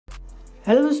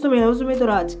Hello दोस्तों, मैं हूं सुमित और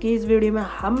आज की इस वीडियो में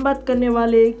हम बात करने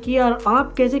वाले हैं कि यार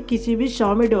आप कैसे किसी भी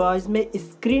Xiaomi डिवाइस में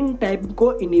स्क्रीन टाइम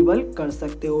को इनेबल कर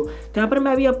सकते हो। तो यहाँ पर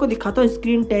मैं अभी आपको दिखाता हूँ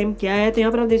स्क्रीन टाइम क्या है। तो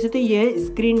यहाँ पर आप देख सकते हो ये है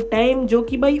स्क्रीन टाइम, जो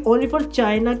कि भाई ओनली फॉर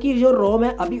चाइना की जो रोम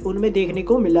है अभी उनमें देखने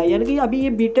को मिला है, यानी कि अभी ये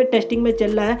बीटा टेस्टिंग में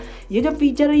चल रहा है। ये जो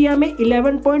फीचर है ये हमें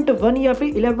 11.1 या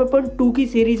फिर 11.2 की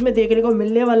सीरीज में देखने को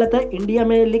मिलने वाला था इंडिया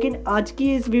में, लेकिन आज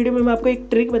की इस वीडियो में मैं आपको एक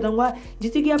ट्रिक बताऊंगा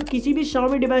जिससे कि आप किसी भी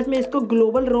Xiaomi डिवाइस में इसको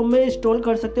ग्लोबल रोम में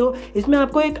कर सकते हो। इसमें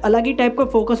आपको एक अलग ही टाइप का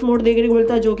फोकस मोड देखने को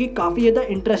मिलता है जो कि काफी ज्यादा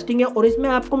इंटरेस्टिंग है, और इसमें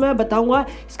आपको मैं बताऊंगा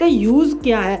इसका यूज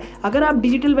क्या है। अगर आप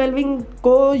डिजिटल वेलविंग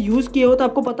को यूज किए हो तो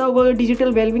आपको पता होगा कि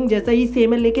डिजिटल वेलविंग जैसा ही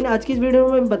सेम है, लेकिन आज की इस वीडियो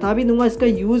में मैं बता भी दूंगा इसका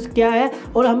यूज क्या है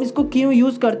और हम इसको क्यों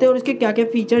यूज करते हैं और इसके क्या क्या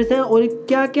फीचर्स हैं और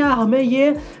क्या क्या हमें ये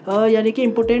यानी कि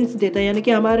इंपोर्टेंस देता है, यानी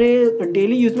कि हमारे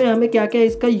डेली यूज में हमें क्या क्या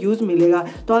इसका यूज मिलेगा।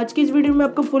 तो आज की इस वीडियो में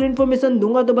आपको फुल इन्फॉर्मेशन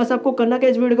दूंगा, तो बस आपको करना क्या,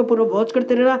 इस वीडियो को पूरा वॉच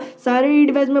करते रहना। सारे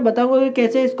डिवाइस में बताऊंगा कि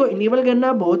कैसे इसको इनेबल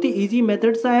करना, बहुत ही इजी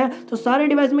मेथड सा है। तो सारे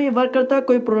डिवाइस में ये वर्क करता है,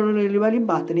 कोई प्रॉब्लम वाली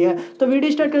बात नहीं है। तो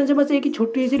वीडियो स्टार्ट करने से बस एक ही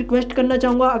छोटी सी रिक्वेस्ट करना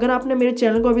चाहूंगा, अगर आपने मेरे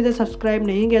चैनल को अभी तक सब्सक्राइब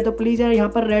नहीं किया तो प्लीज यार यहाँ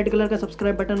पर रेड कलर का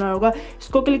सब्सक्राइब बटन आ होगा,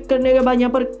 इसको क्लिक करने के बाद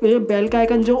यहाँ पर बेल का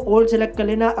आइकन जो ऑल सेलेक्ट कर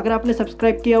लेना। अगर आपने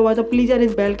सब्सक्राइब किया हुआ है तो प्लीज यार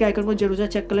इस बेल के आइकन को जरूर से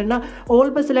चेक कर लेना। ऑल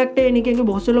पर सिलेक्ट है नहीं, क्योंकि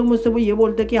बहुत से लोग मुझसे वो ये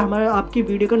बोलते हैं कि हमारा आपकी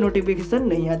वीडियो का नोटिफिकेशन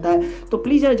नहीं आता है, तो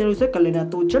प्लीज यार जरूर से कर लेना।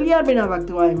 तो चलिए यार बिना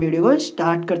वक्त गवाए वीडियो को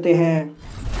स्टार्ट करते हैं।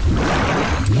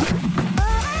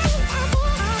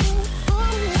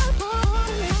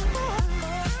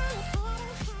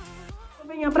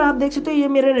 यहाँ पर आप देख सकते हो ये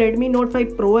मेरा Redmi Note 5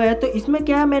 Pro है। तो इसमें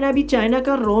क्या है, मैंने अभी चाइना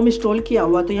का रोम इंस्टॉल किया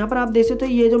हुआ। तो यहाँ पर आप देख सकते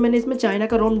हो ये जो मैंने इसमें चाइना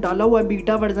का रोम डाला हुआ है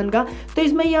बीटा वर्जन का, तो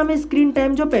इसमें ये हमें स्क्रीन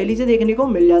टाइम जो पहले से देखने को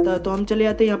मिल जाता है। तो हम चले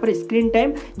जाते हैं यहाँ पर स्क्रीन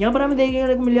टाइम, यहाँ पर हमें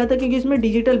देखने को मिल जाता है क्योंकि इसमें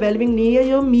डिजिटल वेलविंग नहीं है।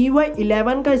 जो MIUI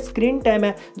 11 का स्क्रीन टाइम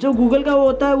है जो गूगल का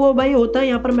होता है वो भाई होता है।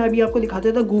 यहाँ पर मैं अभी आपको दिखा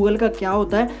देता हूँ गूगल का क्या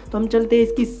होता है। तो हम चलते हैं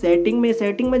इसकी सेटिंग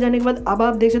में जाने के बाद अब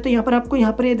आप देख सकते हो यहाँ पर आपको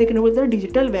यहाँ पर ये देखने को मिलता है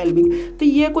डिजिटल वेलविंग। तो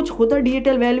ये कुछ होता है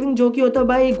डिजिटल वेलविंग जो कि होता है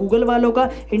भाई गूगल वालों का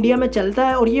इंडिया में चलता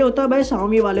है, और ये होता है भाई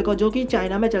Xiaomi वाले का जो कि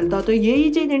चाइना में चलता है। तो यही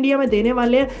चीज इंडिया में देने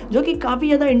वाले हैं जो कि काफी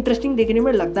ज्यादा इंटरेस्टिंग देखने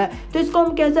में लगता है। तो इसको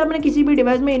हम कैसे अपने किसी भी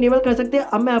डिवाइस में इनेबल कर सकते हैं,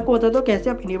 अब मैं आपको बताता हूँ कैसे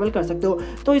आप इनेबल कर सकते हो।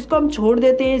 तो इसको हम छोड़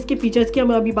देते हैं, इसके फीचर्स की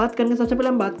हम अभी बात करेंगे। सबसे पहले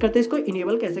हम बात करते हैं इसको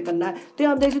इनेबल कैसे करना है। तो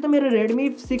आप देख सकते हो मेरे Redmi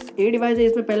 6A डिवाइस है,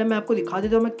 इसमें पहले मैं आपको दिखा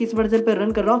देता हूँ मैं किस वर्जन पर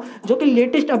रन कर रहा हूँ, जो कि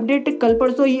लेटेस्ट अपडेट कल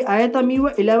परसों ही आया था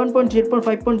MIUI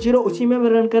 11.0.5.0, उसी में मैं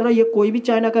रन कर रहा हूँ। ये कोई भी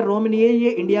चाइना का रोम नहीं है, ये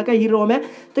इंडिया का ही रोम है।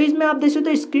 तो इसमें आप देख सकते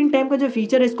हो स्क्रीन टाइम का जो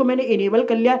फीचर है इसको मैंने इनेबल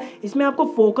कर लिया। इसमें आपको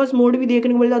फोकस मोड भी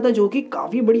देखने को मिल जाता है जो कि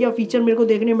काफी बढ़िया फीचर मेरे को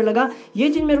देखने में लगा, ये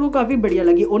चीज मेरे को काफी बढ़िया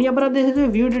लगी। और यहाँ पर आप देख सकते हो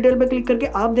व्यू डिटेल पे क्लिक करके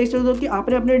आप देख सकते हो कि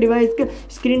आपने अपने डिवाइस के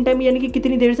स्क्रीन टाइम यानी कि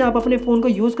कितनी देर से आप अपने फोन को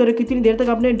यूज कर रहे हो, कितनी देर तक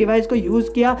आपने डिवाइस को यूज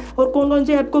किया और कौन कौन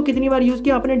से ऐप को कितनी बार यूज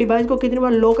किया, अपने डिवाइस को कितनी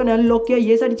बार लॉक एंड अनलॉक किया,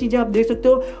 ये सारी चीजें आप देख सकते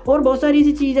हो। और बहुत सारी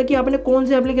ऐसी चीज है कि आपने कौन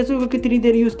से एप्लीकेशन को कितनी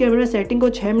देर यूज किया, मैंने सेटिंग को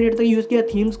 6 मिनट तक यूज किया,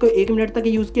 थीम्स को 1 मिनट तक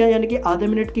यूज किया, यानी कि आधे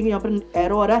मिनट की यहाँ पर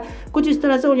एरो आ रहा है कुछ इस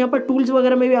तरह से। और यहाँ पर टूल्स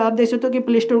वगैरह में भी आप देख सकते हो कि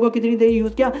प्ले स्टोर को कितनी देर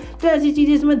यूज किया, तो ऐसी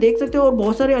चीजें इसमें देख सकते हो। और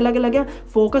बहुत सारे अलग अलग है।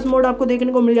 फोकस मोड आपको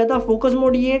देखने को मिल जाता है। फोकस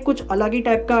मोड ये कुछ अलग ही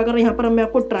टाइप का, अगर यहाँ पर मैं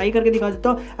आपको ट्राई करके दिखा देता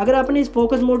हूँ। अगर आपने इस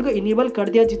फोकस मोड को इनेबल कर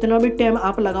दिया, जितना भी टाइम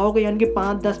आप लगाओगे यानी कि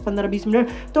 5, 10, 15, 20 मिनट,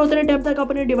 तो उतने टाइम तक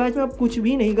अपने डिवाइस में आप कुछ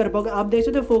भी नहीं कर पाओगे। आप देख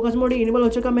सकते हो फोकस मोड इनेबल हो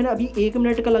चुका, मैंने अभी 1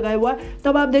 मिनट का लगाया हुआ है।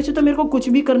 तब आप देख सकते हो मेरे को कुछ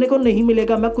भी करने को नहीं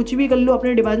मिलेगा, मैं कुछ भी कर लूँ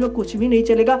अपने डिवाइस में कुछ भी नहीं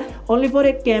चलेगा। ओनली फॉर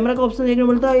एक कैमरा का ऑप्शन देखने को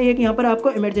मिलता है, एक यहाँ पर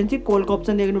आपको इमरजेंसी कॉल का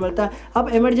ऑप्शन देखने को मिलता है। आप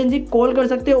इमरजेंसी कॉल कर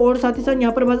सकते हो और साथ ही साथ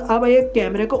यहाँ पर बस आप एक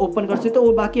कैमरे को ओपन कर सकते हो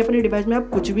और बाकी अपने डिवाइस में आप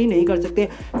कुछ भी नहीं कर सकते।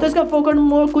 तो इसका फोकस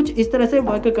मोड कुछ इस तरह से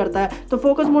वर्क करता है। तो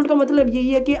फोकस मोड का मतलब यही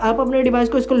है कि आप अपने डिवाइस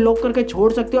को इसको लॉक करके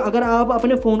छोड़ सकते हो। अगर आप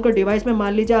अपने फोन को डिवाइस में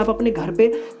मान लीजिए आप अपने घर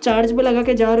पे चार्ज पे लगा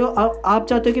के जा रहे हो, आप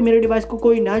चाहते हो कि मेरे डिवाइस को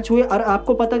कोई ना छुए और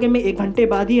आपको पता कि मैं 1 घंटे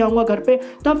बाद ही आऊँगा घर पे,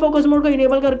 तो आप फोकस मोड को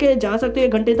इनेबल करके जा सकते हो।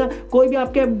 1 घंटे तक कोई भी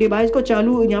आपके डिवाइस को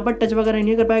चालू यहाँ पर टच वगैरह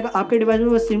नहीं कर पाएगा। आपके डिवाइस में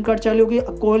बस सिम कार्ड चालू होगी,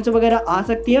 कॉल्स वगैरह आ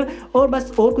सकती है और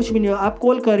बस और कुछ भी नहीं हो, आप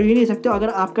कॉल कर भी नहीं सकते हो अगर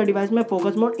आपका डिवाइस में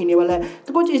फोकस मोड इनेबल है।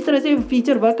 तो कुछ इस तरह से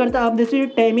फीचर वर्क करता है। आप देखिए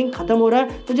टाइमिंग खत्म हो रहा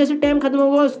है, तो जैसे टाइम खत्म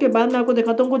होगा उसके बाद मैं आपको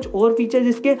दिखाता हूँ कुछ और फीचर्स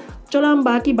इसके। चलो हम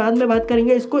बाकी बाद में बात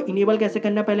करेंगे, इसको इनेबल कैसे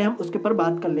करना है पहले हम उसके ऊपर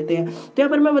बात कर लेते हैं। तो यहाँ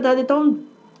पर मैं बता देता हूँ,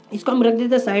 इसको हम रख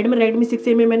देते हैं साइड में। Redmi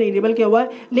 6A में मैंने इनेबल किया हुआ है,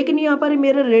 लेकिन यहाँ पर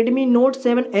मेरा Redmi Note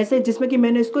 7S है जिसमें कि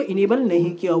मैंने इसको इनेबल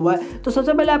नहीं किया हुआ है। तो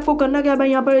सबसे पहले आपको करना क्या है,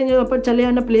 यहाँ पर चले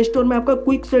जाना प्ले स्टोर में, आपका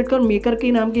क्विक शॉर्टकट मेकर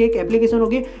की नाम की एक एप्लीकेशन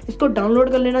होगी, इसको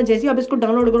डाउनलोड कर लेना। जैसे आप इसको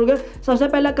डाउनलोड करोगे सबसे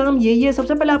पहला काम यही है,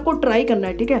 सबसे पहले आपको ट्राई करना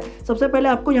है, ठीक है। सबसे पहले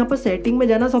आपको यहाँ पर सेटिंग में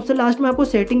जाना, सबसे लास्ट में आपको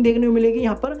सेटिंग देखने को मिलेगी।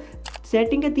 यहाँ पर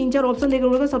सेटिंग के 3-4 ऑप्शन देखने को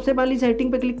मिलेगा। सबसे पहली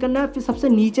सेटिंग पे क्लिक करना है, फिर सबसे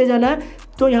नीचे जाना है,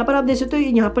 तो यहाँ पर आप देख सकते हो,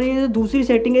 यहाँ पर ये जो दूसरी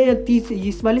सेटिंग है या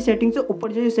इस वाली सेटिंग से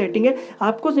ऊपर जो सेटिंग है,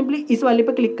 आपको सिंपली इस वाले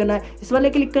पर क्लिक करना है। इस वाले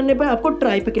क्लिक करने पर आपको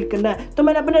ट्राई पे क्लिक करना है। तो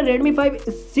मैंने अपने Redmi 5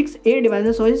 6A डिवाइस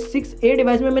में, सॉरी 6A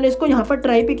डिवाइस में मैंने इसको यहाँ पर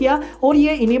ट्राई पे किया और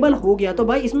ये इनेबल हो गया। तो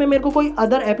भाई इसमें मेरे को कोई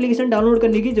अदर एप्लीकेशन डाउनलोड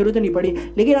करने की जरूरत नहीं पड़ी।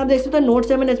 लेकिन आप देख सकते हो Note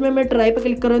 7S में मैं ट्राई पे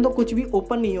क्लिक कर रहा हूँ तो कुछ भी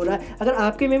ओपन नहीं हो रहा है। अगर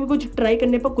आपके में भी कुछ ट्राई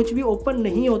करने पर कुछ भी ओपन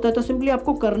नहीं होता तो सिंपली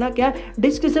आपको करना क्या है,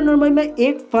 डिस्क्रिप्शन में मैं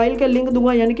एक फाइल का लिंक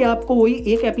दूंगा, यानी कि आपको वही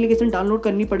एक एप्लीकेशन डाउनलोड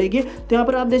करनी पड़ेगी। तो यहाँ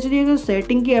पर आप देख सकते हो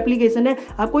सेटिंग की एप्लीकेशन है,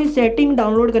 आपको ये सेटिंग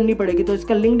डाउनलोड करनी पड़ेगी। तो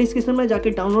इसका लिंक डिस्क्रिप्शन में जाके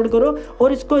डाउनलोड करो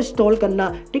और इसको इंस्टॉल करना,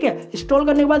 ठीक है। इंस्टॉल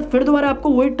करने के बाद फिर दोबारा आपको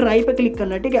वही ट्राई पे क्लिक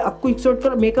करना है, ठीक है। आपको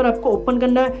क्विक मेकर आपको ओपन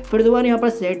करना है, फिर दोबारा यहाँ पर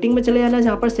सेटिंग में चले जाना है,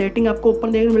 जहाँ पर सेटिंग आपको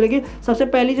ओपन देखने मिलेगी। सबसे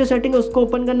पहली जो सेटिंग है उसको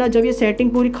ओपन करना है। जब ये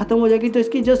सेटिंग पूरी खत्म हो जाएगी तो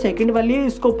इसकी जो सेकंड वाली है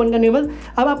इसको ओपन करने के बाद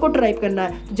अब आपको ट्राई करना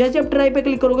है। तो जैसे आप ट्राई पे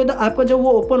क्लिक करोगे तो आपका जब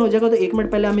वो ओपन हो जाएगा तो 1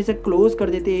 मिनट पहले हम इसे क्लोज कर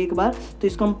देते हैं एक बार। तो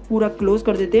इसको हम पूरा क्लोज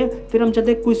कर देते हैं, फिर हम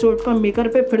चलते हैं क्विक शॉर्ट का मेकर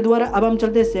पे, फिर दोबारा अब हम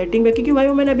चलते हैं सेटिंग पे, क्योंकि भाई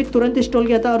वो मैंने अभी तुरंत इंस्टॉल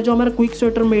किया था और जो हमारा क्विक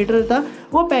शॉर्ट मेकर था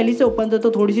वो पहले से ओपन था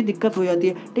तो थोड़ी सी दिक्कत हो जाती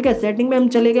है, ठीक है। सेटिंग में हम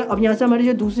चले गए। अब यहाँ से हमारी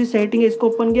जो दूसरी सेटिंग है इसको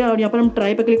ओपन किया और यहाँ पर हम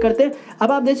ट्राई पे क्लिक करते हैं।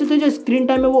 अब आप देख सकते हो जो स्क्रीन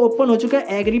टाइम है वो ओपन हो चुका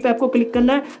है। एग्री पे आपको क्लिक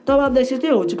करना है, तो अब आप देख सकते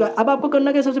हो चुका है। अब आपको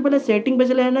करना क्या, सबसे पहले सेटिंग पे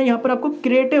चले जाना है, यहाँ पर आपको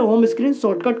क्रिएट होम स्क्रीन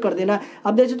शॉर्टकट कर देना है।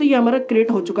 अब देख सकते हो ये हमारा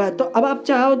क्रिएट हो चुका है। तो अब आप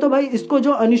चाहो तो भाई इसको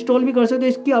जो अनइंस्टॉल भी कर सकते हो,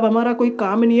 इसकी अब हमारा कोई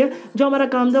काम नहीं है, जो हमारा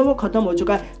काम था वो खत्म हो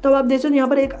चुका है। तो आप देख सकते हो यहाँ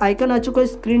पर एक आइकन आ चुका है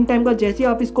स्क्रीन टाइम का, जैसे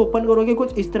आप इसको ओपन करोगे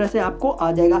कुछ इस तरह से आपको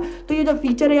आ जाएगा। तो ये जो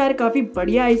फीचर है यार काफी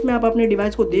बढ़िया है, इसमें आप अपने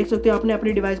डिवाइस को देख सकते हो, आपने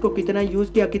अपने डिवाइस को कितना यूज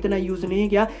किया, कितना यूज नहीं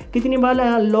किया, कितनी बार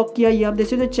अनलॉक किया। ये आप देख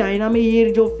सकते हो चाइना में ये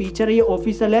जो फीचर है ये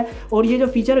ऑफिशियल है और ये जो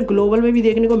फीचर ग्लोबल में भी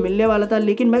देखने को मिलने वाला था,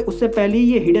 लेकिन भाई उससे पहले ही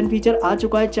ये हिडन फीचर आ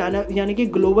चुका है चाइना यानी कि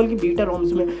ग्लोबल की बीटा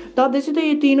रोम्स में। तो आप देख सकते हो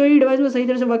ये तीनों ही डिवाइस में सही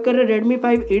तरह से वर्क कर रहे हैं। Redmi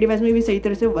 5A डिवाइस में भी सही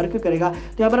तरह से वर्क करेगा।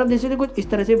 तो यहाँ पर आप देख सकते हो कुछ इस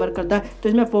तरह से वर्क करता है। तो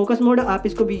इसमें फोकस मोड आप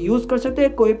इसको भी यूज कर सकते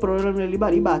हैं, कोई प्रॉब्लम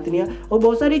वाली बात नहीं है। और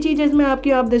बहुत सारी चीजें इसमें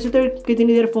आपकी आप देख सकते हो कितनी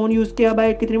देर फोन यूज किया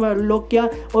भाई, कितनी बार लॉक किया,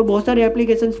 और बहुत सारे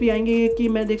एप्लीकेशंस भी आएंगे कि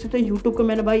मैं देख सकते हो यूट्यूब को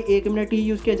मैंने भाई 1 मिनट ही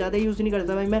यूज किया, ज्यादा यूज नहीं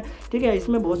करता भाई मैं, ठीक है।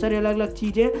 इसमें बहुत सारी अलग अलग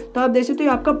चीजें। तो आप देख सकते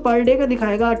हो आपका पर डे का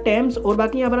दिखाएगा टाइम्स, और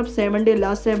बाकी यहाँ पर आप 7 डे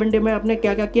लास्ट 7 डे में आपने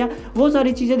क्या क्या किया वो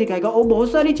सारी चीजें दिखाएगा। और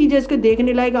बहुत सारी चीजें इसके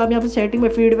देखने लायक। आप यहाँ पर सेटिंग में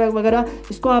फीडबैक वगैरह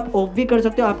इसको आप ऑफ भी कर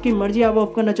सकते हो, आपकी मर्जी, आप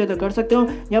ऑफ करना चाहे तो कर सकते हो।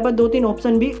 यहाँ पर 2-3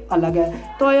 ऑप्शन भी अलग है।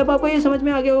 तो अब आपको ये समझ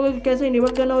में आ गया होगा कि कैसे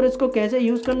इनेबल करना और इसको कैसे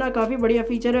यूज करना। काफी बढ़िया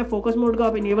फीचर है। फोकस मोड को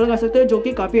आप इनेबल कर सकते हो जो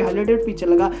कि काफी हाईलाइटेड फीचर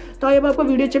लगा। तो अब आपको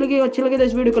वीडियो अच्छी लगे तो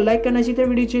इस वीडियो को लाइक करना चाहिए,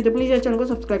 वीडियो चाहिए तो प्लीज चैनल को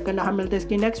सब्सक्राइब करना। हम मिलते हैं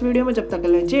इसकी नेक्स्ट वीडियो में, जब तक के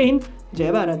लिए जय हिंद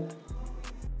जय भारत।